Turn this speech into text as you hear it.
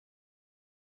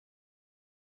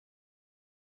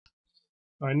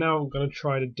Alright, now what I'm going to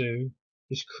try to do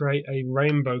is create a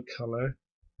rainbow color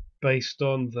based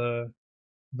on the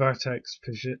vertex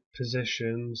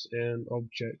positions in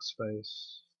object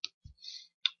space.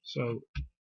 So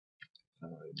I'm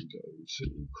going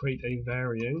to create a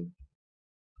varying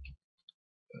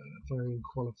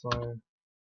qualifier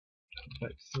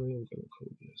vec3. I'm going to call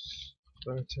this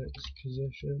vertex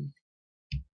position.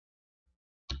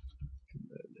 And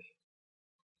then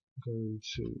going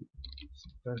to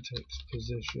vertex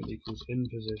position equals in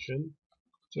position.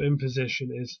 So in position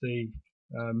is the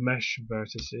mesh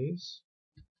vertices,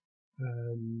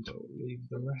 and I'll leave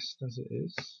the rest as it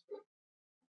is.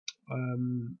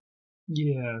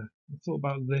 Yeah, I thought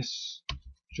about this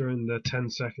during the 10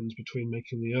 seconds between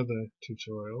making the other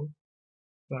tutorial,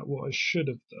 that what I should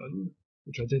have done,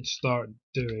 which I did start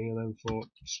doing and then thought,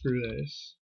 screw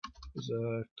this, is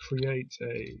create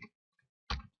a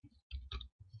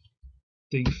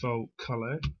default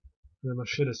color, and then I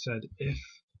should have said if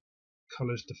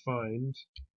colors defined,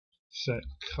 set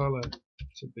color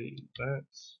to be that,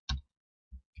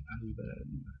 and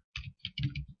then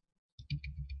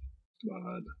come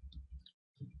on.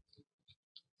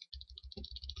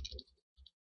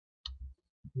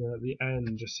 Now at the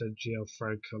end just said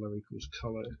glFrag color equals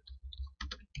color,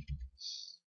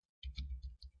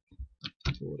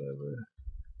 or whatever.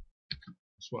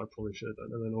 That's what I probably should have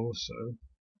done. And then also,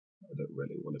 I don't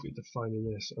really want to be defining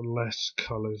this unless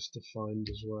colors defined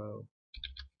as well.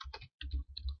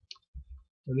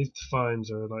 And these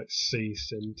defines are like C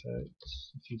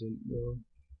syntax, if you didn't know.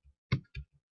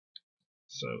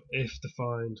 So if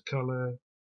defined color,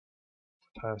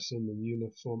 pass in the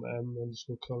uniform m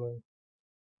underscore color,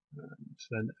 and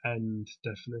then end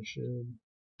definition.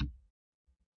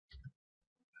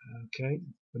 Okay,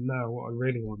 but now what I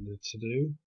really wanted to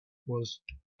do was,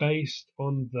 based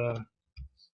on the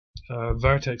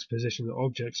vertex position in the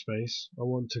object space, I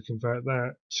want to convert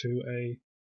that to a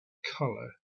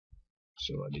color.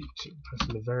 So I need to pass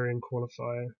in a varying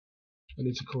qualifier. I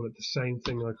need to call it the same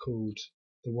thing I called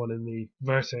the one in the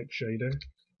vertex shader.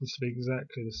 It needs to be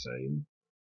exactly the same.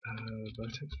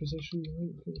 Vertex position,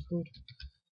 I think it's called.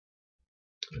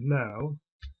 And now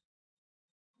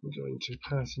I'm going to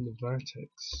pass in the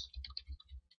vertex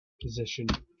position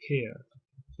here.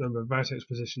 Remember, vertex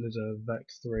position is a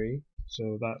vec3,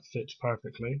 so that fits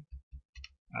perfectly.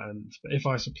 And if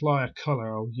I supply a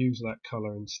color, I'll use that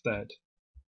color instead.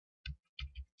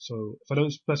 So if I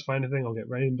don't specify anything, I'll get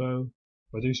rainbow.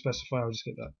 If I do specify, I'll just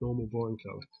get that normal boring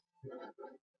color.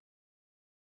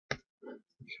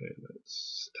 Okay,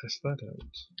 let's test that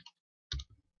out.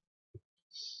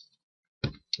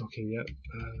 Okay, yep.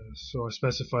 So I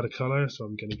specified a color, so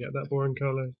I'm going to get that boring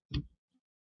color.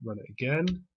 Run it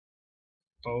again.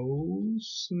 Oh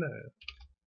snap!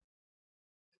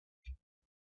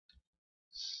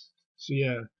 So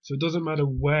yeah, so it doesn't matter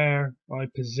where I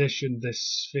position this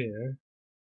sphere.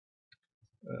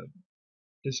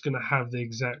 It's going to have the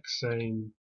exact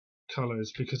same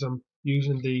colors because I'm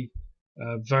using the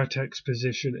vertex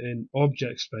position in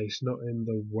object space, not in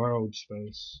the world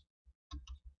space.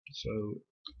 So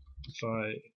if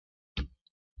I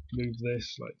move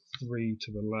this like 3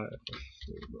 to the left,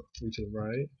 3 to the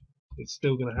right, it's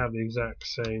still going to have the exact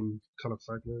same color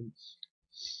fragments.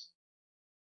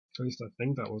 At least I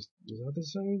think that was that the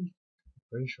same? I'm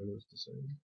pretty sure it was the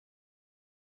same.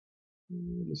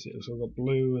 Let's see, so I've got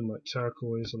blue and like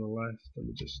turquoise on the left.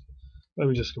 Let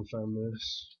me just confirm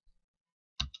this.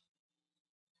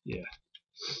 Yeah.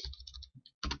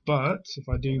 But if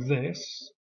I do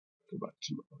this, go back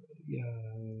to my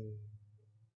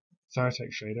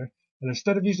vertex shader, and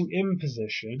instead of using in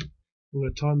position, I'm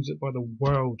going to times it by the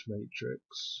world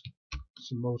matrix.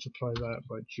 So multiply that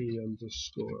by g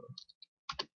underscore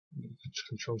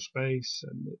control space,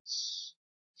 and it's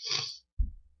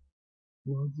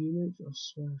world view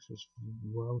matrix. I swear it's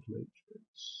world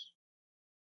matrix.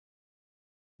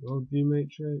 World view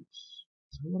matrix.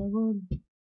 Is that what I want?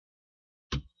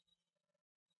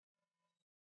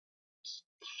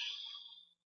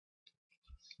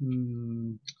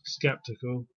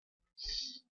 Skeptical,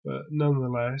 but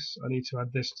nonetheless I need to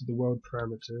add this to the world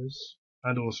parameters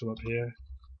and also up here.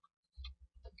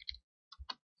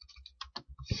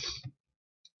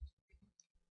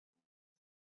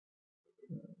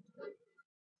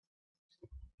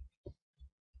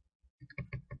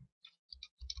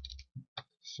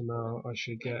 So now I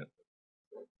should get a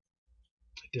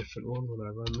different one when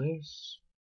I run this.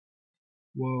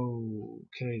 Whoa,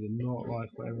 okay, they're not like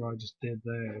whatever I just did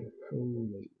there.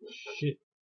 Holy shit.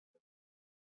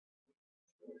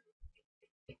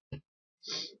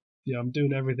 Yeah, I'm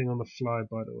doing everything on the fly,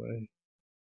 by the way.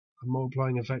 I'm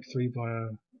multiplying a vec3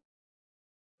 by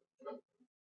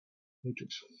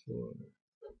Matrix 4.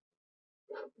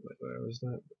 Wait, where was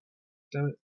that? Damn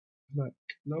it. Back.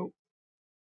 No.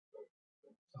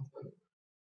 Okay.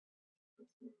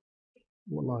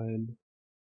 What line?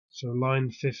 So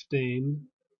line 15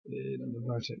 in the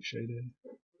vertex shader.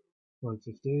 Line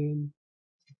 15.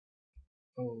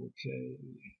 Okay.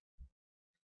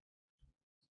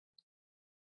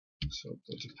 So I've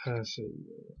got to pass in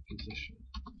the position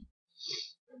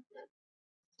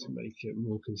to make it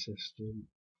more consistent.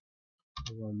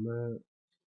 Run that.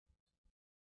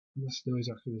 That's still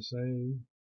exactly the same.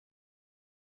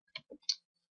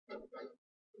 Why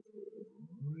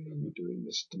are you doing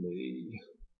this to me?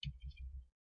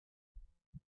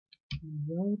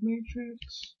 World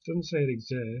matrix? Doesn't say it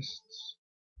exists.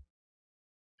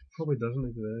 Probably doesn't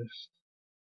exist.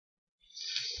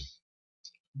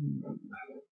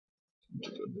 To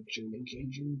go to the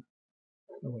jMonkeyEngine.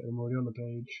 Oh wait, I'm already on the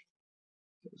page.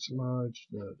 It's large.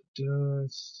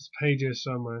 This page here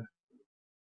somewhere.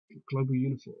 Global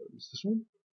uniforms. This one?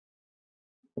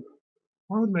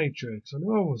 World matrix. I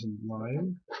know I wasn't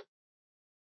lying.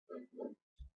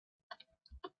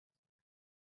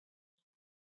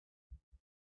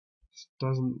 This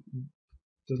doesn't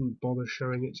bother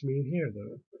showing it to me in here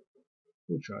though.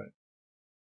 We'll try it.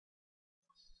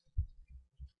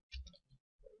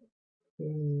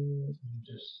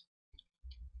 Just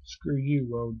screw you,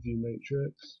 worldview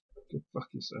matrix. Go fuck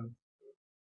yourself.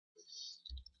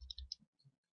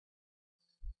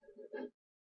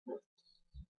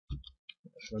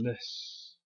 For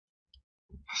this,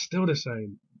 still the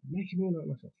same. Making me look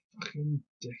like a fucking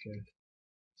dickhead.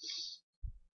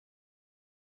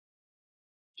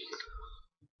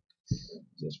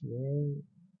 Just right.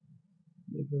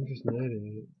 Maybe I'm just an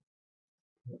idiot.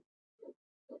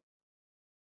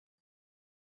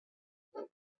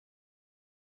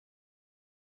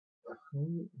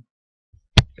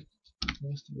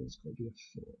 First of all, it's got to be a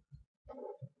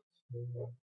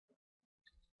 4.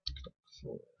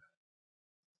 4.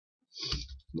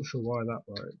 Not sure why that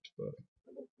worked, but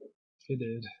it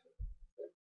did.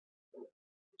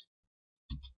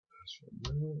 That's from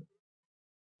there.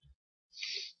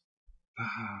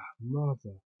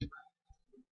 Mother.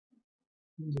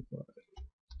 Simplify.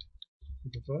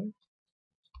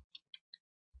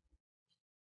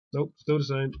 Nope, still the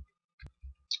same.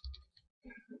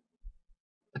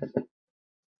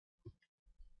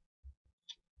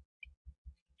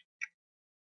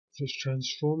 Just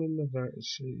transforming the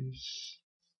vertices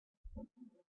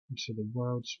into the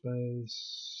world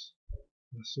space.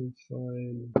 That's all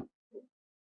fine.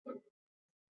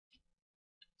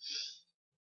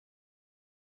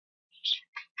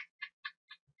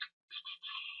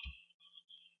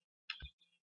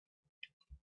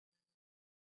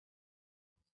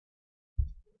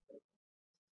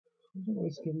 Why don't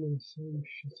always give me the same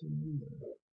shitty number?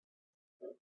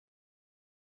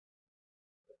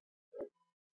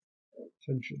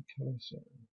 Centric cursor.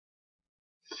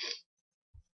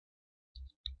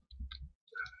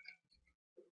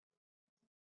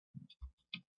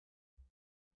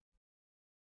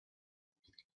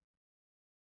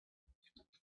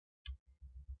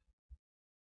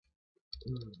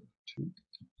 Two.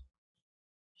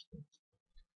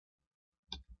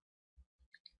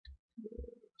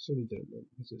 So we don't know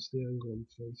because it's the angle I'm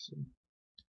facing.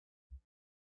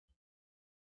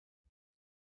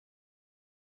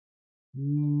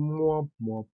 Mwah,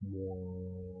 mwah,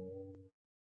 mwah.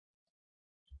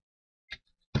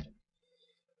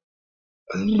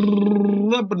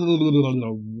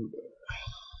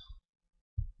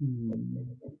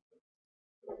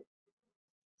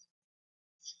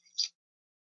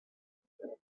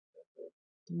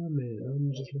 Damn it, I'm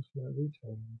just looking at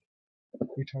retard.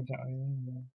 Retard that I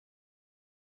am.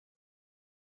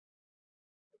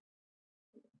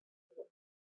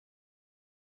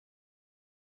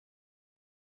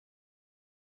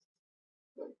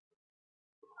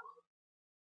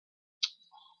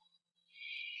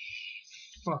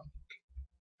 Fuck.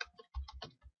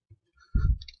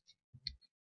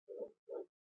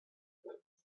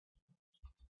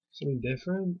 Something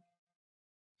different?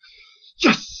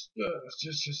 Yes! Yes,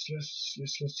 yes, yes, yes,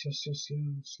 yes, yes, yes, yes,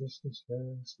 yes, yes, yes, yes,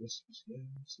 yes, yes,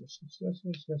 yes, yes, yes,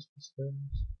 yes, yes.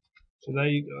 So there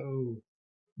you go.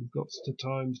 We've got to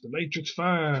times the matrix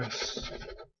first.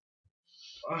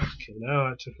 Okay, now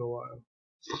that took a while.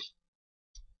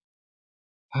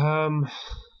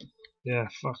 Yeah,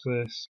 fuck this.